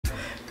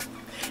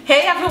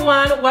Hey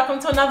everyone,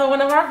 welcome to another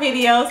one of our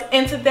videos.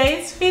 In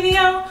today's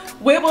video,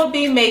 we will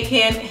be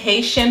making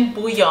Haitian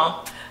Bouillon.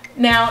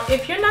 Now,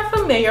 if you're not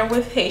familiar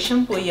with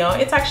Haitian Bouillon,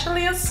 it's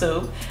actually a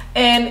soup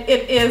and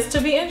it is to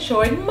be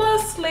enjoyed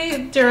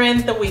mostly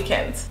during the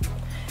weekends.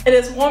 It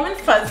is warm and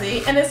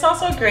fuzzy and it's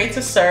also great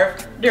to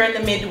serve during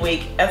the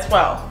midweek as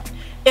well.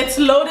 It's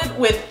loaded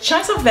with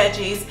chunks of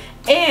veggies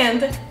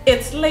and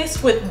it's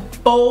laced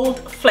with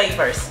bold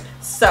flavors.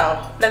 So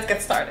let's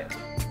get started.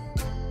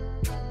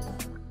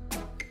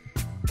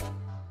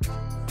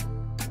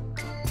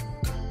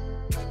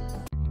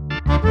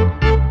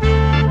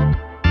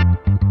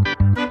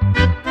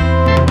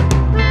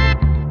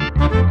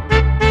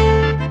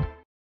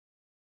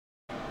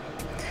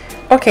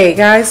 Okay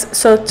guys,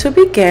 so to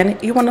begin,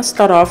 you want to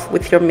start off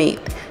with your meat,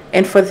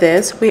 and for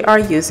this we are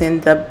using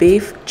the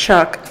beef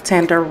chuck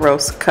tender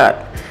roast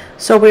cut.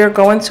 So we are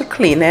going to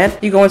clean it.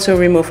 You're going to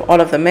remove all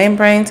of the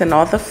membranes and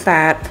all the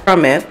fat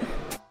from it.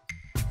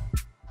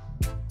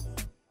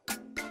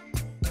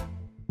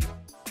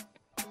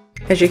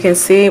 As you can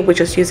see, we're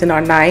just using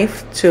our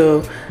knife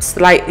to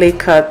slightly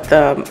cut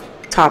the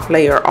top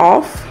layer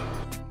off.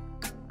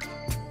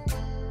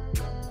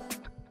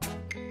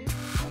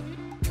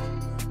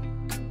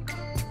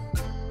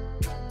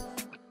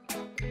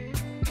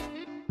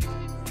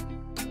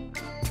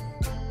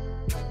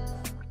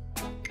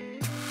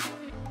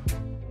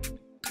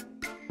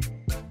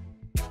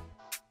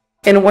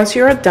 And once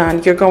you're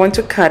done, you're going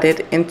to cut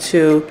it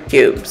into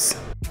cubes.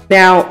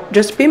 Now,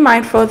 just be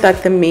mindful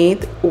that the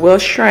meat will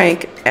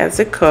shrink as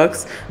it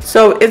cooks,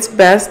 so it's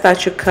best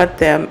that you cut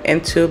them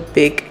into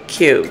big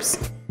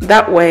cubes.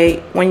 That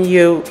way, when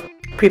you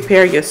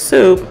prepare your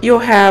soup, you'll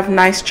have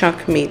nice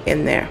chunk meat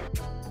in there.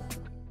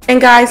 And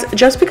guys,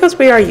 just because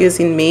we are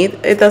using meat,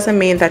 it doesn't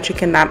mean that you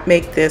cannot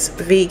make this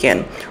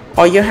vegan.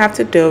 All you have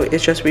to do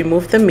is just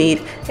remove the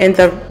meat, and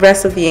the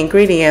rest of the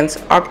ingredients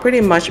are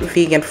pretty much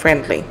vegan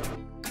friendly.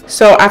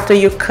 So after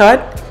you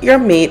cut your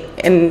meat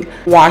and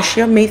wash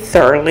your meat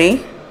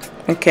thoroughly,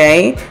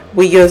 okay,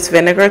 we use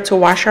vinegar to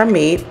wash our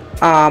meat.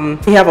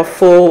 We have a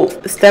full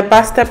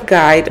step-by-step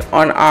guide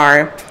on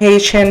our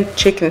Haitian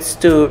chicken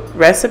stew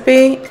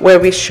recipe where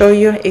we show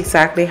you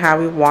exactly how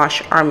we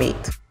wash our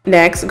meat.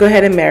 Next, go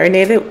ahead and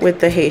marinate it with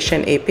the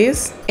Haitian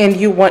Epis, and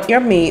you want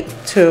your meat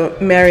to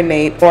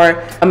marinate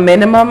for a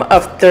minimum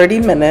of 30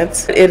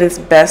 minutes. It is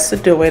best to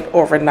do it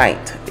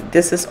overnight.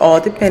 This is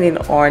all depending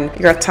on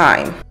your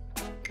time.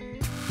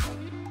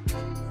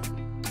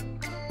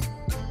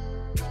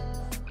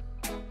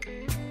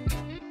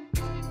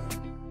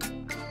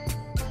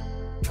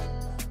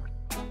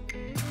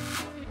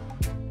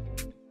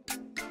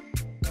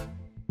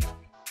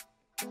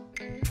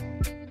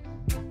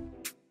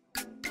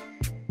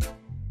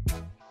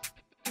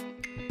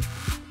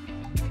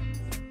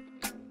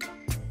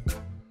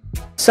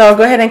 So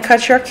go ahead and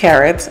cut your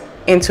carrots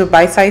into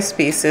bite-sized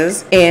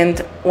pieces,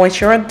 and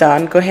once you're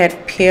done, go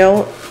ahead,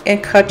 peel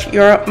and cut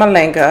your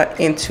malanga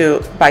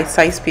into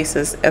bite-sized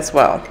pieces as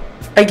well.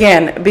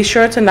 Again, be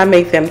sure to not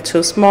make them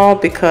too small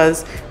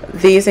because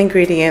these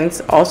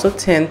ingredients also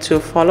tend to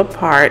fall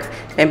apart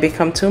and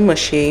become too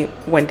mushy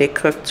when they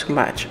cook too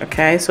much,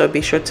 okay? So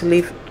be sure to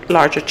leave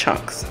larger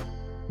chunks.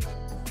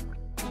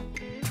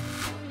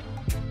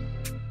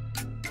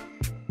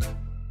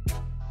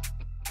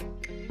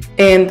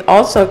 And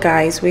also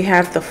guys, we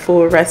have the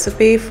full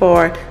recipe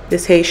for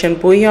this Haitian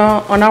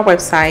bouillon on our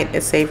website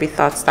at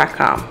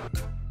savorythoughts.com.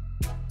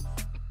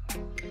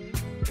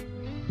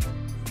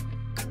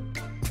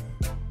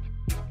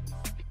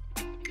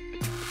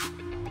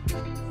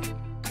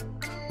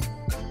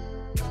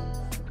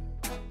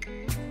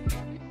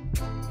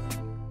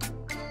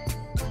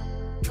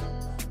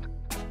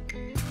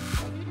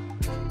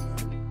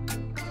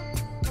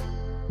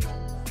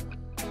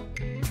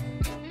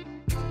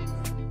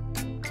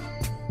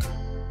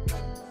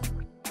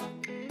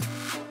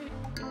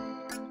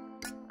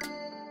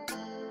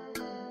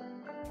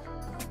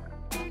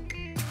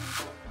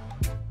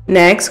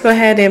 Next, go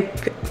ahead and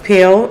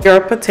peel your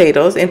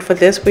potatoes, and for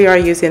this we are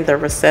using the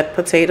russet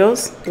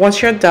potatoes.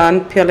 Once you're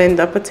done peeling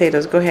the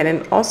potatoes, go ahead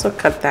and also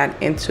cut that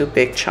into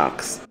big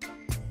chunks.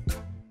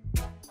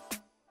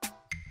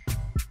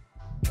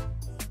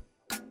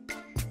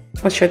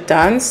 Once you're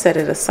done, set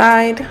it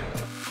aside.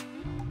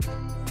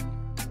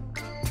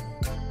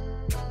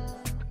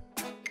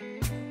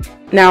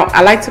 Now,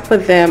 I like to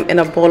put them in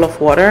a bowl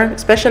of water,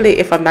 especially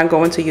if I'm not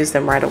going to use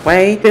them right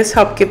away. This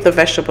helps keep the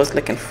vegetables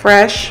looking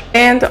fresh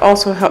and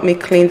also help me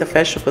clean the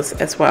vegetables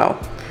as well.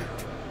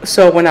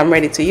 So when I'm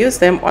ready to use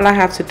them, all I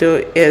have to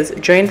do is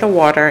drain the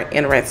water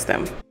and rinse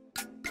them.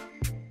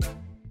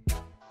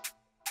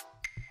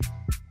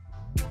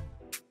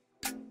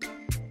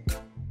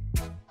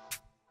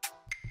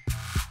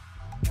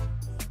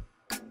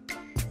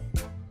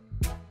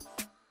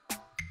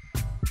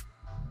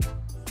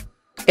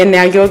 And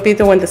now you'll be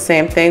doing the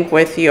same thing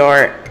with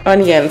your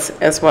onions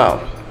as well.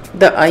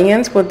 The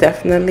onions will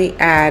definitely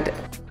add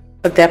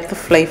a depth of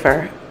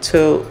flavor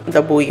to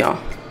the bouillon.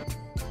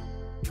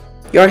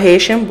 Your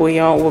Haitian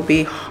bouillon will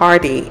be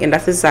hearty, and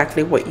that's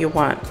exactly what you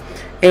want.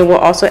 And we're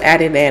also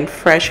adding in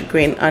fresh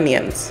green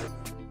onions.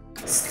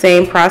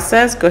 Same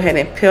process, go ahead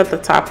and peel the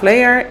top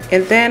layer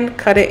and then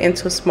cut it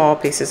into small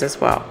pieces as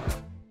well.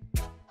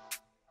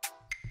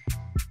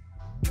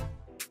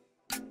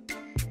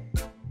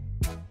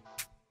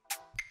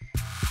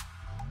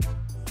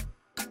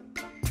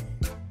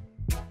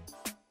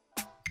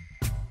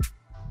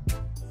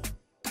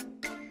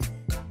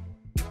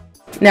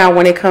 Now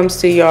when it comes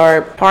to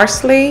your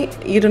parsley,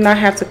 you do not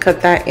have to cut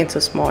that into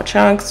small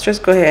chunks.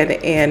 Just go ahead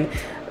and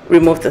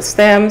remove the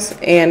stems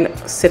and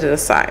set it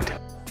aside.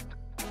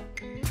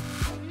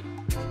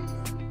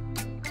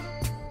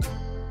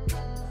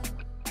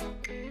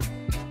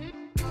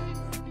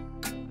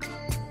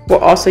 We're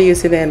also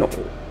using in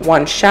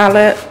 1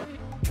 shallot.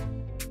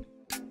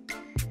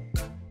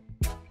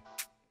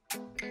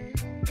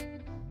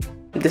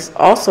 This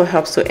also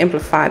helps to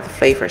amplify the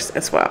flavors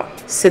as well.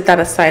 Set that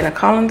aside in a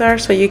colander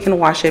so you can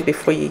wash it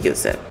before you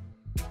use it.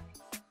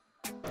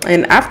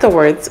 And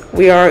afterwards,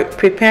 we are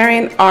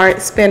preparing our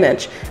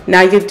spinach.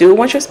 Now you do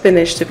want your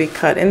spinach to be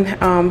cut in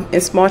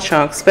small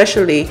chunks,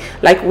 especially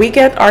like we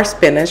get our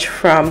spinach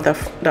from the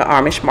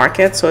Amish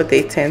market, so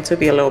they tend to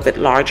be a little bit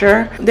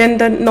larger than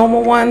the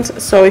normal ones.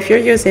 So if you're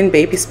using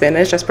baby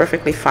spinach, that's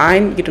perfectly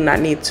fine. You do not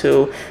need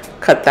to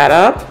cut that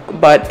up,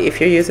 but if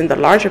you're using the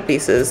larger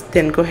pieces,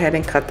 then go ahead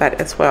and cut that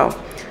as well.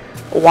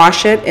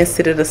 Wash it and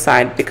set it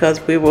aside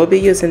because we will be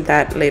using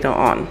that later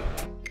on.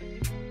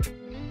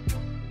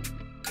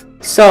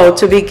 So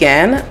to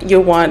begin, you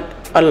want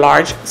a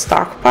large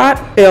stock pot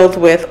filled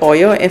with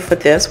oil, and for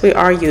this we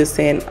are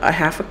using a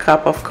 1/2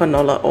 cup of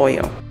canola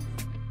oil.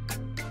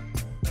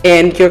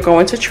 And you're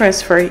going to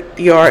transfer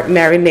your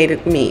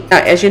marinated meat. Now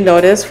as you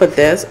notice, for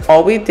this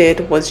all we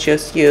did was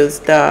just use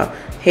the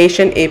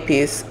Haitian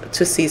Epis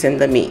to season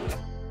the meat.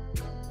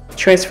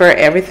 Transfer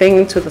everything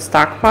into the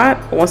stock pot.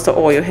 Once the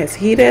oil has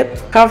heated,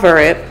 cover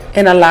it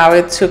and allow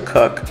it to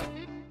cook.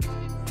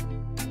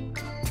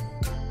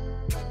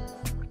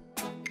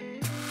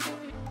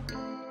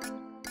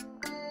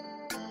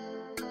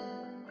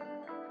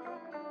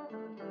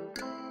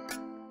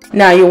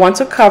 Now you want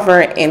to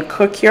cover and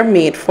cook your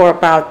meat for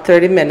about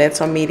 30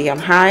 minutes on medium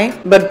high,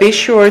 but be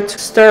sure to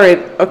stir it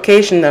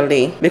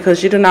occasionally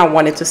because you do not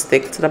want it to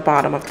stick to the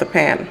bottom of the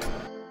pan.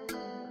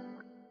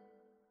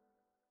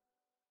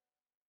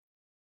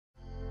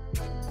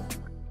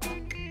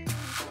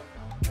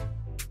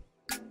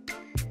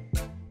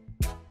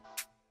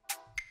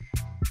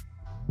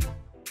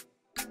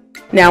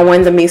 Now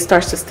when the meat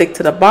starts to stick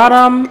to the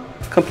bottom,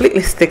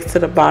 completely sticks to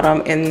the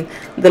bottom and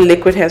the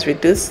liquid has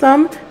reduced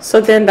some,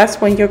 so then that's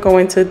when you're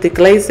going to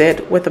deglaze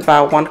it with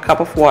about 1 cup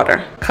of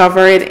water.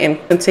 Cover it and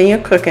continue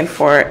cooking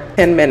for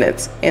 10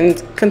 minutes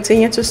and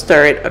continue to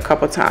stir it a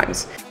couple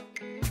times.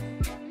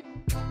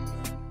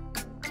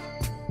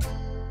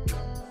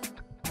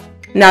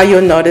 Now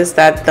you'll notice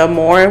that the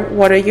more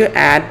water you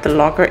add, the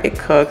longer it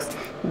cooks,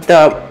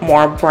 the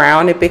more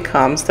brown it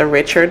becomes, the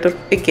richer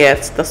it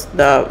gets,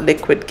 the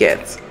liquid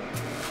gets.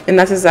 And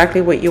that's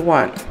exactly what you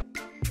want.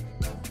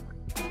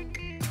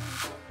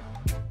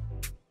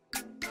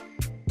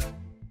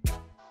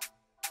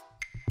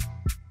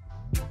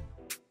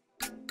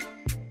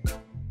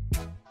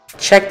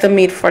 Check the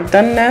meat for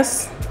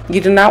doneness.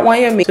 You do not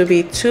want your meat to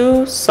be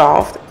too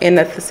soft, and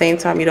at the same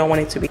time you don't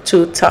want it to be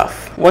too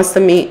tough. Once the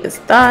meat is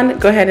done,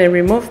 go ahead and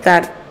remove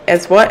that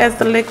as well as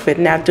the liquid.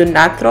 Now do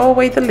not throw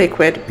away the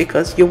liquid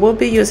because you will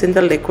be using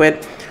the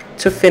liquid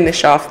to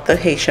finish off the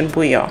Haitian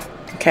bouillon.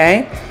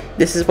 Okay,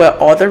 this is where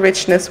all the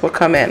richness will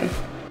come in.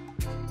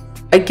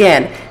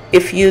 Again,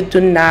 if you do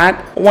not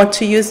want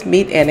to use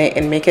meat in it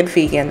and make it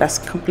vegan, that's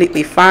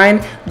completely fine.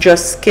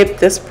 Just skip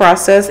this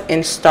process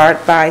and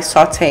start by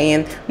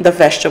sauteing the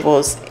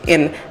vegetables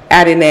and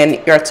adding in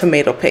your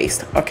tomato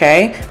paste.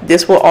 Okay,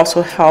 this will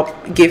also help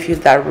give you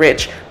that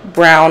rich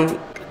brown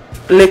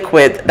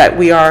liquid that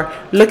we are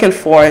looking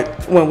for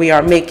when we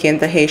are making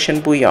the Haitian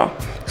bouillon.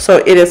 So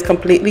it is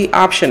completely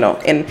optional,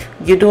 and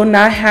you do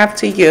not have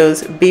to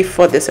use beef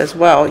for this as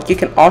well. You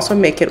can also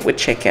make it with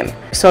chicken.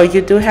 So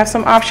you do have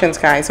some options,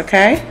 guys,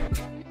 okay?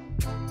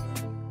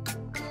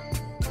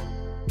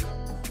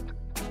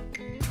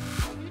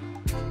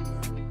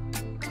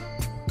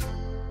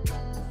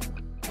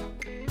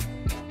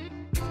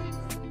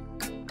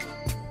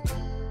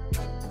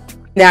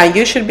 Now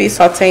you should be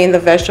sauteing the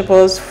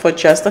vegetables for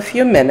just a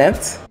few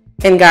minutes.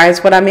 And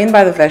guys, what I mean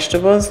by the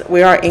vegetables,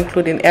 we are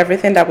including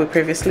everything that we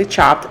previously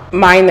chopped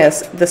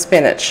minus the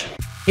spinach.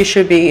 You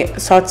should be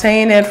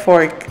sauteing it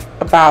for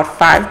about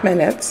 5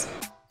 minutes.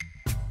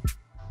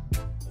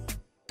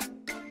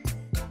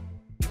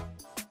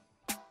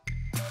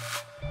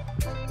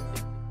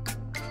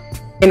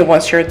 And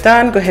once you're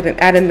done, go ahead and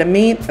add in the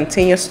meat.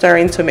 Continue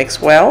stirring to mix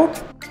well.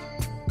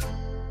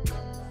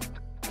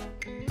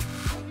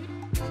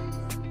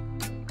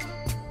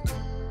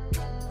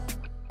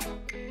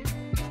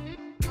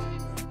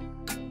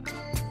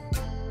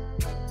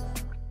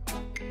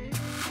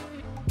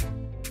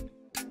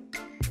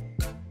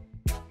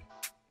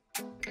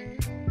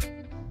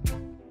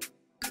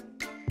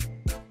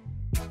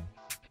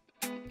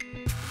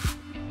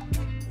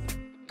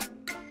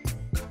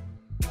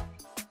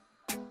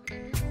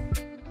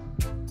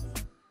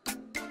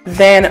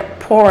 then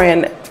pour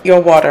in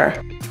your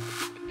water.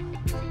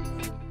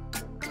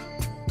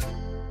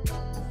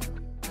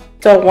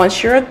 So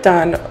once you're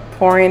done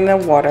pouring the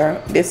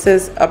water, this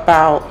is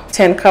about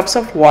 10 cups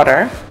of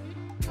water.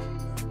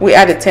 We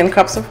added 10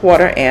 cups of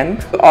water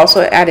in. We're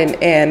also adding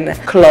in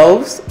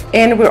cloves,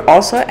 and we're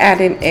also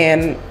adding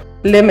in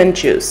lemon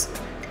juice.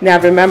 Now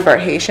remember,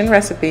 Haitian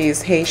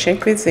recipes, Haitian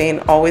cuisine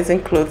always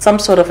include some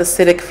sort of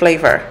acidic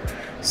flavor.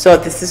 So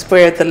this is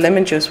where the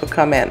lemon juice will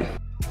come in.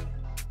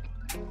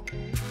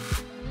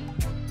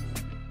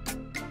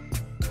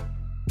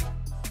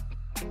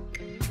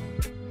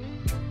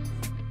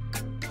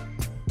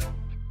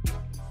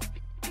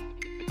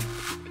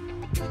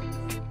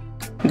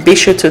 Be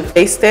sure to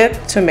taste it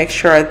to make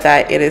sure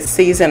that it is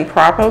seasoned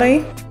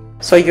properly.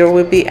 So you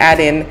will be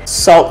adding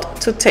salt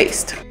to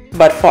taste.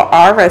 But for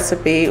our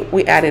recipe,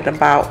 we added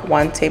about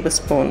 1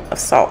 tablespoon of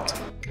salt.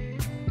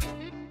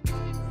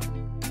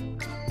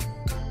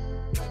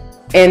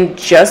 And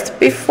just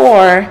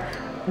before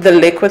the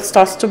liquid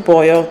starts to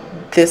boil,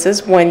 this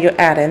is when you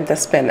add in the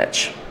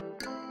spinach.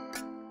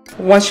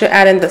 Once you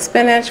add in the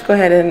spinach, go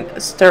ahead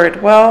and stir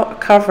it well,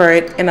 cover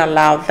it, and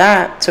allow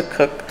that to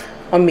cook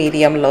on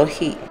medium-low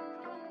heat.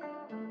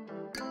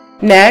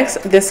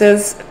 Next, this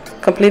is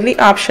completely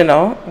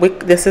optional.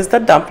 This is the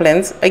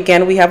dumplings.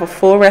 Again, we have a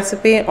full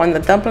recipe on the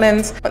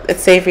dumplings at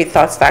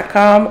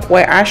savorythoughts.com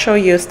where I show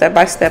you step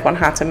by step on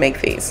how to make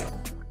these.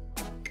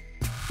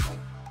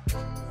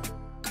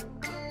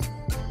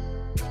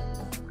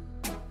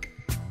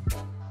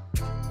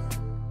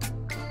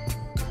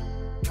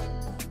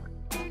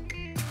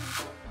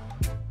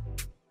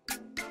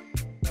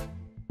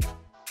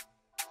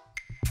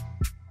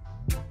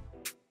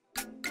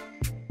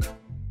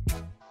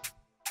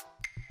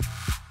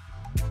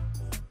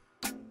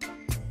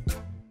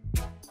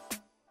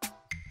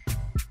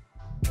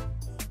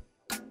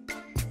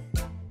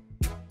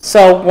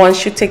 So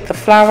once you take the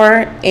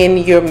flour and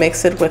you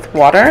mix it with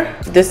water,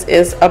 this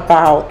is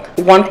about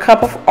 1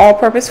 cup of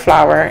all-purpose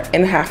flour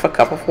and half a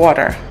cup of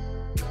water.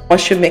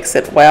 Once you mix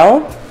it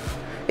well,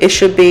 it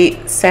should be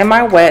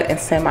semi-wet and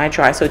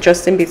semi-dry, so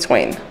just in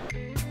between.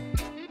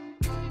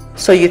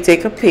 So you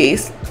take a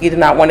piece, you do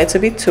not want it to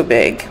be too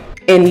big,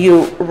 and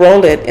you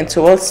roll it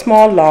into a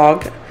small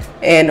log,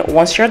 and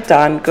once you're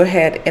done, go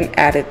ahead and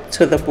add it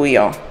to the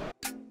bouillon.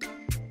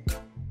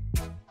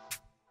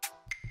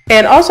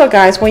 And also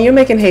guys, when you're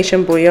making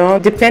Haitian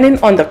bouillon, depending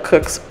on the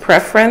cook's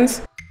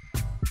preference,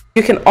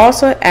 you can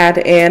also add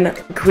in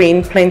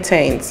green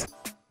plantains.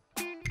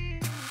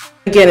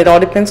 Again, it all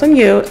depends on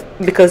you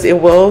because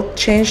it will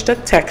change the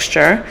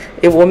texture.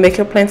 It will make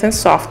your plantain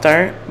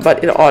softer,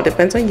 but it all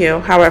depends on you.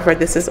 However,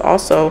 this is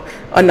also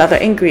another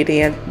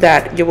ingredient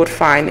that you would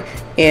find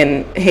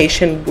in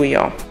Haitian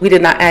bouillon. We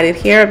did not add it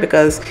here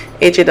because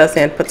AJ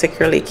doesn't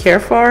particularly care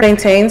for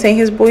plantains in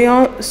his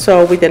bouillon,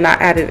 so we did not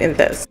add it in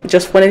this.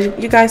 Just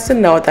wanted you guys to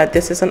know that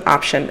this is an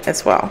option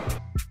as well.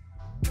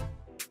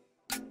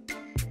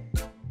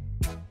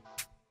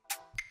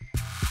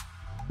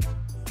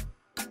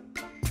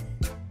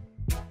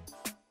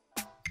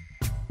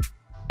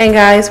 And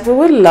guys, we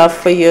would love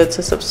for you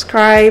to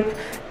subscribe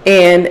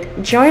and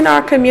join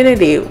our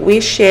community.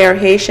 We share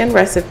Haitian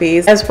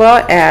recipes as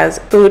well as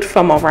food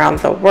from around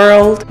the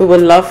world. We would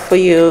love for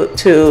you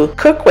to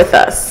cook with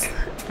us.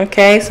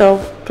 Okay, so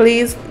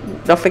please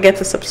don't forget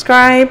to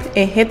subscribe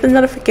and hit the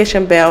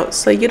notification bell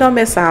so you don't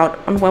miss out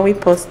on when we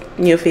post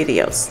new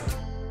videos.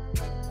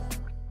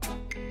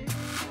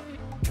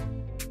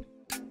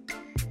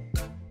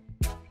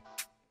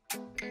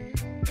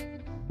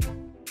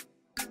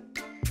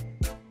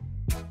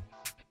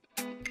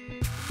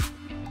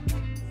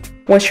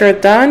 Once you're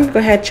done, go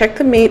ahead, check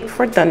the meat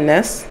for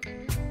doneness.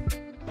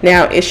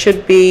 Now it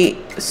should be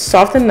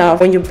soft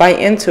enough when you bite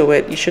into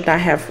it, you should not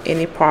have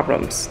any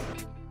problems.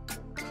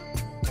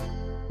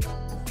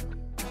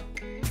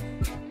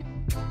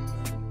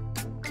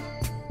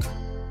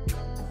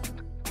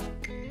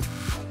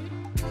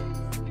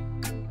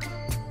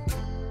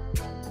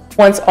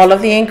 Once all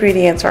of the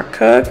ingredients are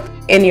cooked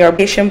and your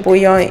Haitian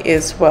bouillon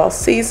is well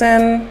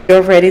seasoned,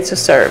 you're ready to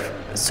serve.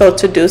 So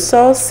to do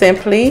so,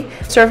 simply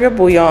serve your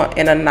bouillon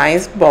in a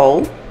nice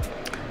bowl,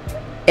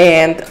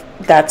 and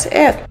that's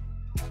it.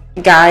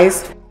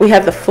 Guys, we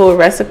have the full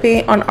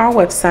recipe on our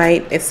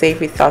website at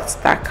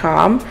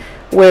savorythoughts.com,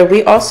 where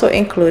we also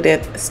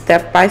included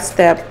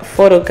step-by-step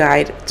photo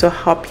guide to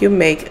help you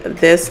make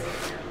this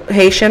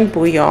Haitian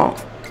bouillon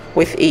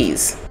with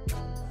ease.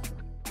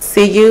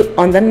 See you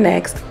on the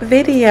next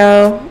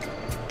video.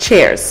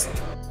 Cheers.